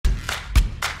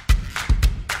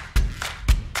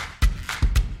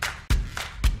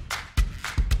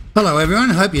Hello everyone,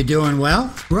 hope you're doing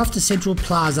well. We're off to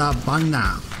CentralPlaza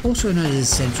Bangna, also known as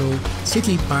Central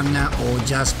City Bangna or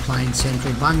just plain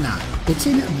Central Bangna. It's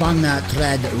in Bangna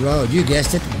Trat Road, you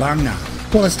guessed it, Bangna.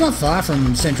 Well, it's not far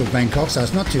from Central Bangkok, so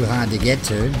it's not too hard to get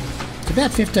to. It's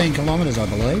about 15 kilometres, I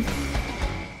believe.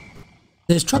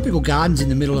 There's tropical gardens in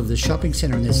the middle of the shopping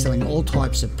centre and they're selling all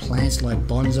types of plants like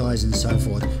bonsais and so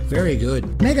forth. Very good.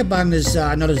 Megabangna's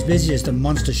not as busy as the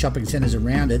monster shopping centres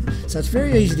around it, so it's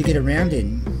very easy to get around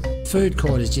in. Food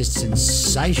court is just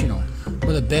sensational. One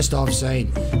of the best I've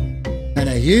seen. And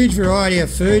a huge variety of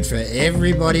food for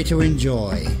everybody to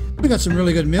enjoy. We got some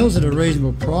really good meals at a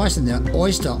reasonable price and the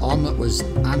oyster omelette was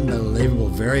unbelievable.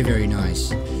 Very, very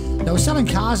nice. They were selling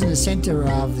cars in the centre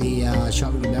of the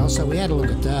shopping mall, so we had a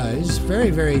look at those. Very,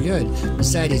 very good.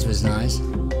 Mercedes was nice.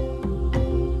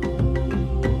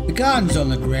 The gardens on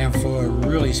the ground floor are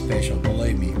really special,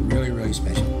 believe me, really, really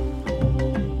special.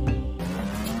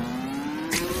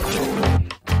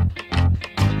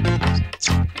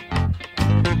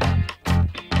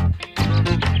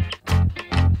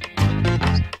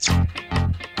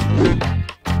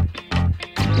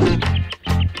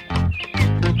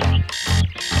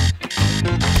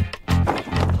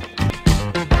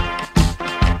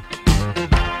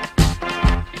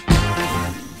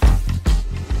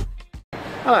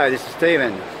 Hello, this is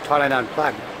Stephen, Thailand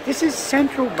Unplugged. This is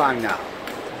Central Bangna.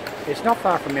 It's not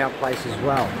far from our place as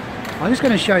well. I'm just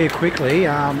going to show you quickly.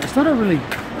 It's not a really,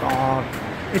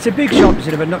 it's a big shopping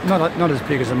centre, but not as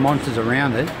big as the monsters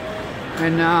around it.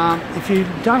 And if you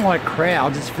don't like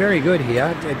crowds, it's very good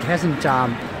here. It hasn't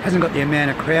got the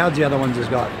amount of crowds the other ones has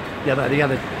got. The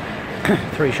other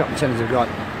three shopping centres have got.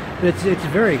 But it's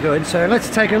very good. So let's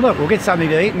take a look. We'll get something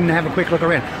to eat and have a quick look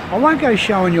around. I won't go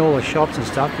showing you all the shops and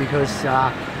stuff because,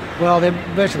 well, they're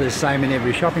virtually the same in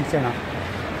every shopping centre.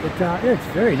 But yeah, it's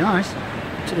very nice.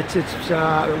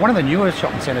 It's one of the newest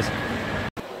shopping centres.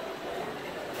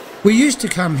 We used to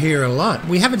come here a lot.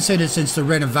 We haven't seen it since the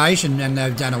renovation and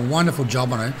they've done a wonderful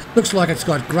job on it. Looks like it's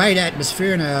got great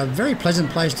atmosphere and a very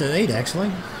pleasant place to eat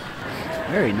actually.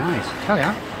 Very nice, tell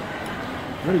ya.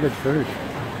 Really good food.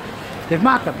 They've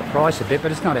marked up the price a bit,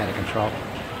 but it's not out of control.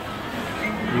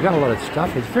 You've got a lot of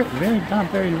stuff. It's very done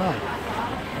very low.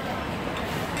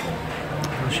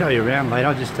 I'll show you around later.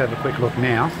 I'll just have a quick look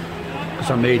now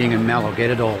because I'm eating and Mel will get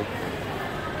it all.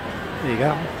 There you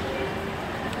go.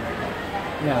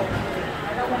 Yeah.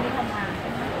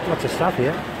 Lots of stuff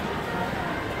here.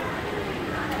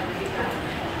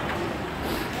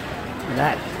 Look at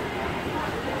that.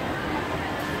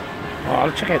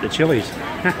 Oh, check out the chilies.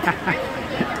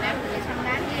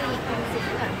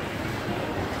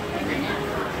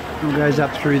 It goes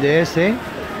up through there, see?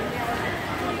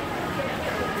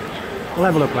 We'll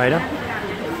have a look later.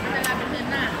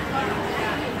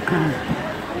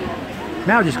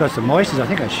 Now just got some oysters. I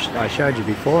think I showed you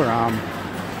before.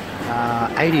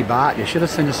 80 baht. You should have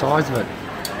seen the size of it.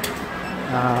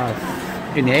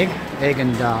 In egg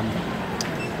and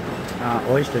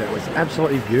oyster. It was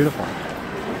absolutely beautiful.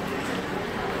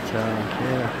 So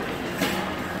yeah.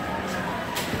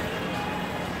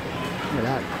 Look at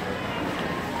that.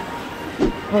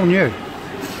 All new.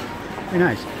 Very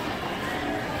nice.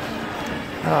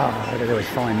 Oh, look at that, was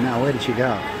fine now. Where did she go?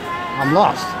 I'm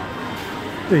lost.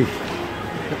 Beef.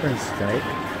 Different steak.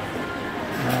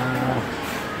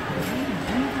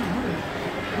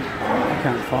 I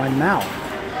can't find Mal.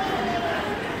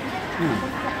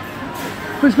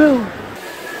 Where's Bill?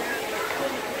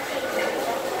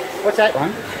 What's that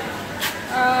one?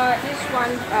 This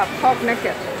one, pork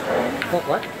nugget. Pork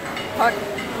what? Pork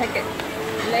nugget.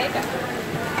 Leg.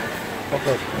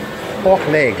 Okay. Pork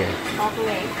leg. Pork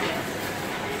leg.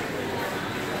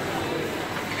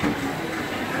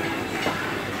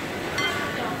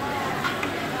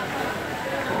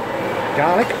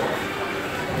 Garlic.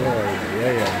 Oh,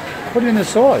 yeah. Put it in the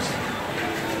sauce.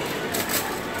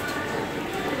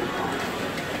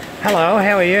 Hello,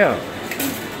 how are you?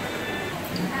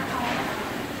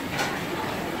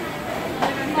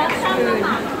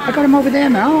 I got them over there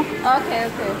now. Okay.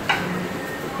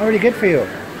 Already good for you.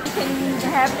 You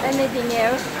can have anything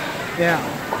else. Yeah.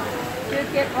 You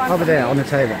get one over there on the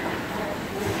table.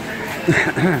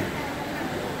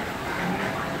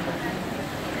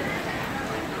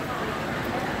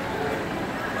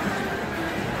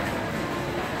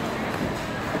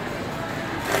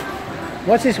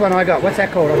 What's this one I got? What's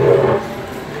that called?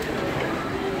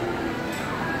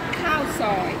 Khao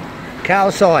soy.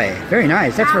 Khao soy. Very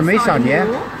nice. That's from me, son, yeah?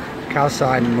 Khao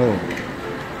soy moo.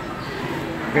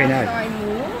 Very nice.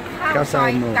 Khao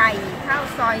soy moo. Khao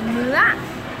soy nứa.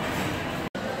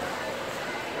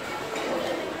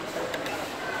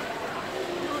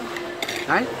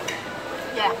 Đấy.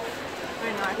 Yeah.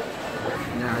 Very nice.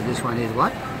 Now this one is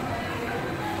what?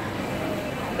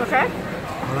 Okay.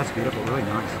 Oh, that's beautiful. Really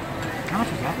nice. How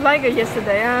much is that? Like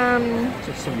yesterday,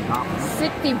 It's 70 baht.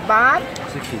 60 baht.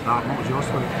 60 baht. What was yours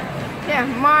for? Yeah,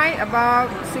 mine about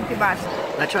 60 baht.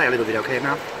 Let's try a little bit, okay,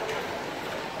 now?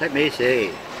 Let me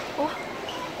see. Oh,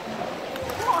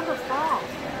 on the floor.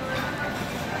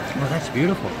 Oh, that's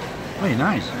beautiful. Really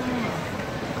nice.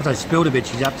 Because I spilled a bit,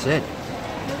 she's upset.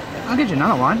 I'll get you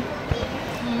another one.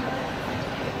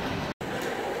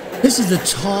 This is the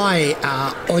Thai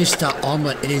oyster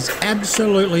omelette. It is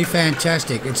absolutely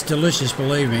fantastic. It's delicious,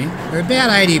 believe me. They're about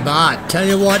 80 baht. Tell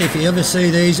you what, if you ever see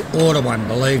these, order one,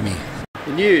 believe me.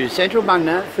 The new Central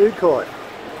Bangna food court.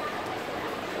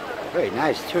 Very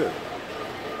nice too.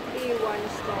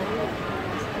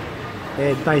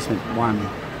 Yeah, basement one.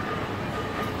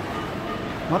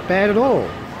 Not bad at all.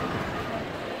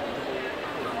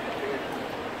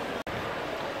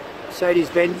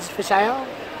 Mercedes-Benz for sale.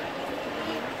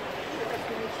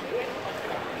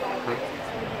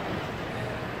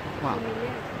 Wow.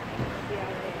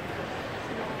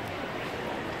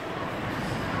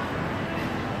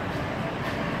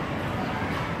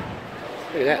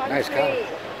 Look at that, nice car.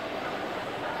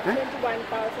 Huh?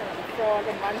 21,000 for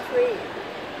the monthly.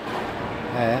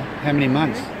 How many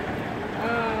months?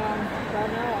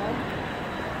 Don't know.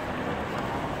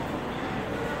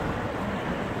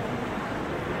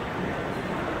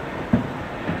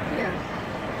 Yeah.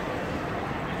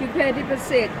 You pay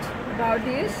deposit about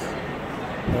this?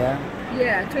 Yeah.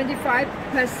 Yeah,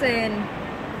 25%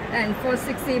 and for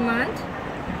 60 months.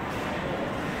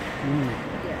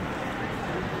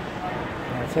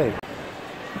 I see.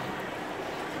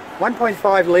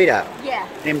 1.5 litre Yeah.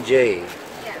 MG.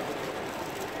 Yeah.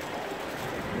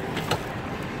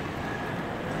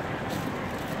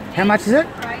 How much is it?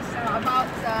 Price about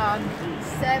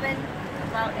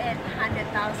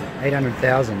 800,000.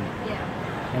 800,000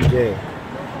 Yeah. MG.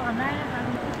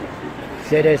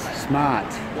 ZS Smart.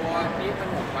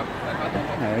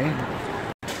 Okay.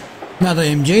 Another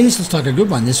MG. This looks like a good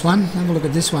one. This one. Have a look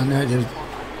at this one.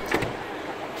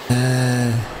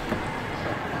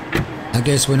 I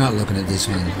guess we're not looking at this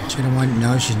one. She's gonna want.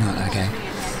 No, she's not. Okay.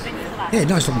 Yeah,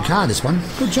 nice looking car. This one.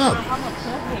 Good job. I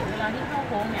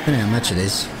don't know how much it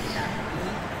is.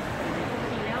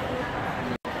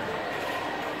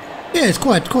 Yeah, it's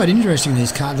quite interesting.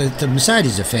 These cars. The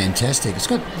Mercedes are fantastic.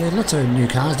 There are lots of new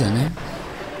cars down there.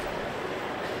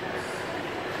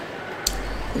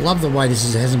 Love the way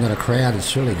this hasn't got a crowd.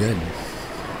 It's really good.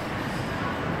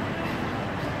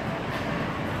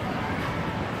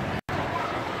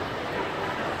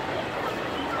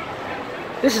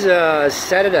 This is a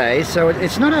Saturday, so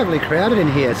it's not overly crowded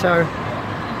in here. So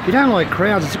if you don't like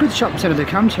crowds, it's a good shopping centre to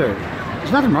come to.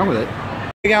 There's nothing wrong with it. Where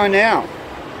are you going now? You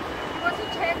want to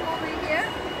check over here?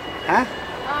 Huh?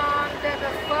 The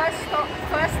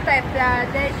first step that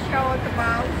they showed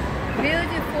about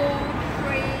beautiful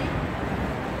tree,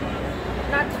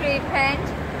 not tree paint.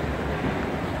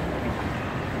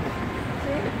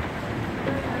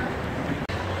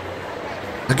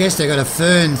 I guess they've got a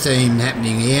fern theme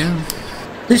happening here.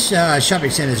 This shopping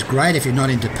centre is great if you're not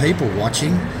into people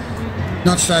watching.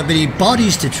 Not so many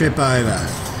bodies to trip over.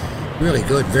 Really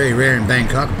good, very rare in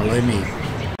Bangkok, believe me.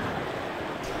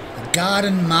 A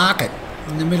garden market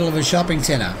in the middle of a shopping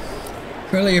centre.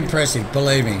 Really impressive,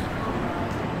 believe me.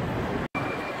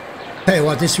 Tell you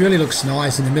what, this really looks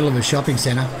nice in the middle of a shopping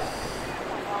centre.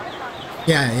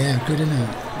 Yeah, good, isn't it?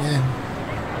 Yeah.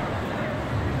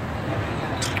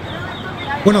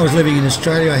 When I was living in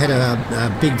Australia, I had a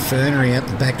big fernery out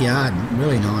the backyard.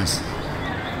 Really nice.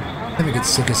 Never get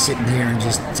sick of sitting here and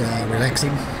just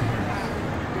relaxing.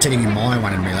 Sitting in my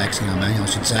one and relaxing, I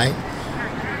should say.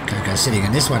 Can't go sitting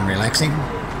in this one relaxing.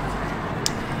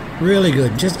 Really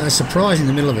good. Just a surprise in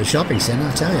the middle of a shopping centre,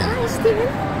 I tell you. Hi, Stephen.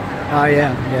 Oh,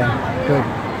 yeah, good.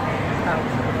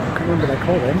 I can't remember what they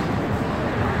call them.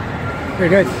 Very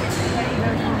good.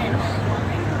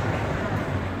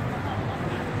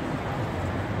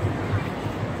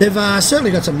 They've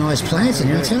certainly got some nice plants in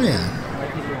here, I tell you.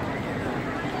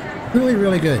 Really,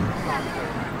 really good.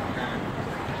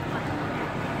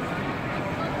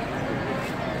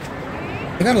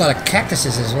 They've got a lot of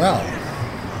cactuses as well.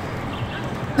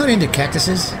 Not into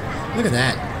cactuses. Look at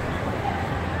that.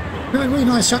 Really, really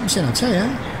nice shopping centre, I tell you.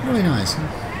 Really nice.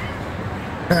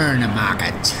 Turn the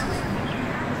market.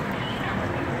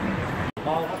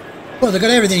 Well, they've got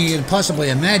everything you could possibly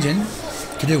imagine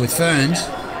to do with ferns.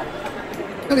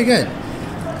 Really good.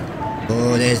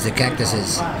 Oh, there's the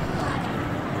cactuses.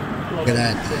 Look at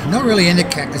that. Not really into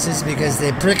cactuses because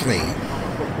they're prickly.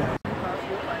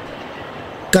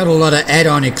 Got a lot of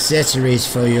add-on accessories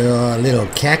for your little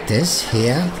cactus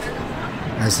here,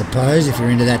 I suppose, if you're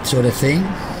into that sort of thing.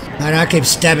 I keep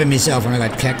stabbing myself when I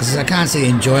got cactuses. I can't see the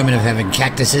enjoyment of having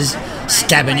cactuses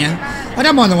stabbing you. I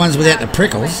don't mind the ones without the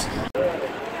prickles.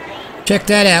 Check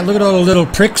that out. Look at all the little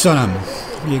pricks on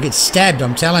them. You get stabbed,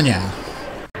 I'm telling you.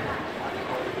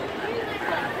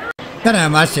 Don't know how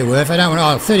much they're worth. I don't want.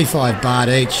 Oh, 35 baht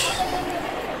each.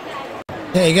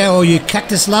 There you go, all you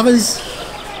cactus lovers.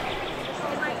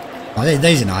 Oh,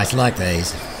 these are nice. I like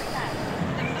these.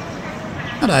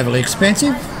 Not overly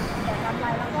expensive.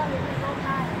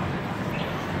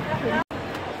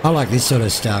 I like this sort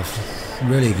of stuff.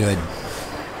 Really good.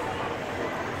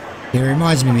 It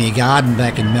reminds me of my garden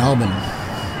back in Melbourne.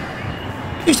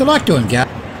 Used to like doing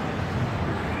garden.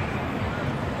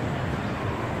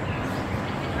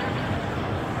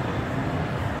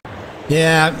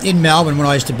 Yeah, in Melbourne when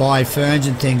I used to buy ferns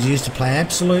and things, I used to pay an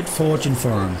absolute fortune for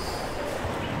them.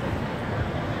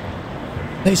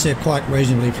 These are quite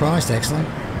reasonably priced, actually.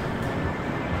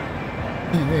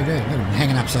 Yeah, very good. Look at them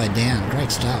hanging upside down.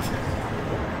 Great stuff.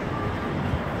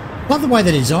 Love the way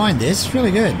they designed this. It's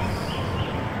really good.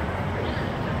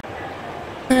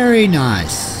 Very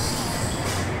nice.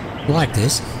 Like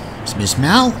this.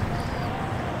 Smell.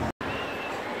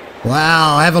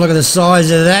 Wow, have a look at the size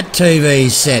of that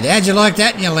TV set. How'd you like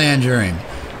that in your lounge room?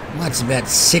 Well, it's about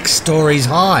 6 stories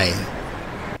high.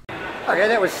 Okay,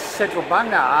 that was Central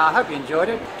Bangna. I hope you enjoyed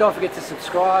it. Don't forget to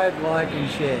subscribe, like and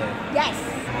share. Yes.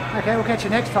 Okay, we'll catch you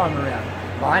next time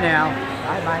around. Bye now.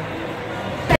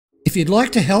 Bye. If you'd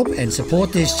like to help and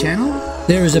support this channel,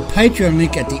 there is a Patreon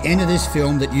link at the end of this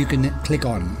film that you can click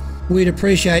on. We'd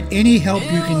appreciate any help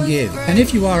you can give. And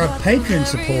if you are a Patreon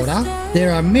supporter,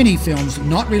 there are many films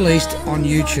not released on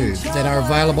YouTube that are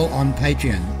available on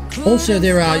Patreon. Also,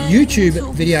 there are YouTube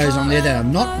videos on there that are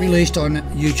not released on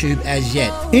YouTube as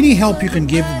yet. Any help you can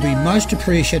give would be most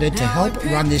appreciated to help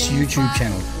run this YouTube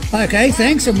channel. Okay,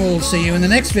 thanks, and we'll see you in the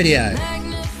next video.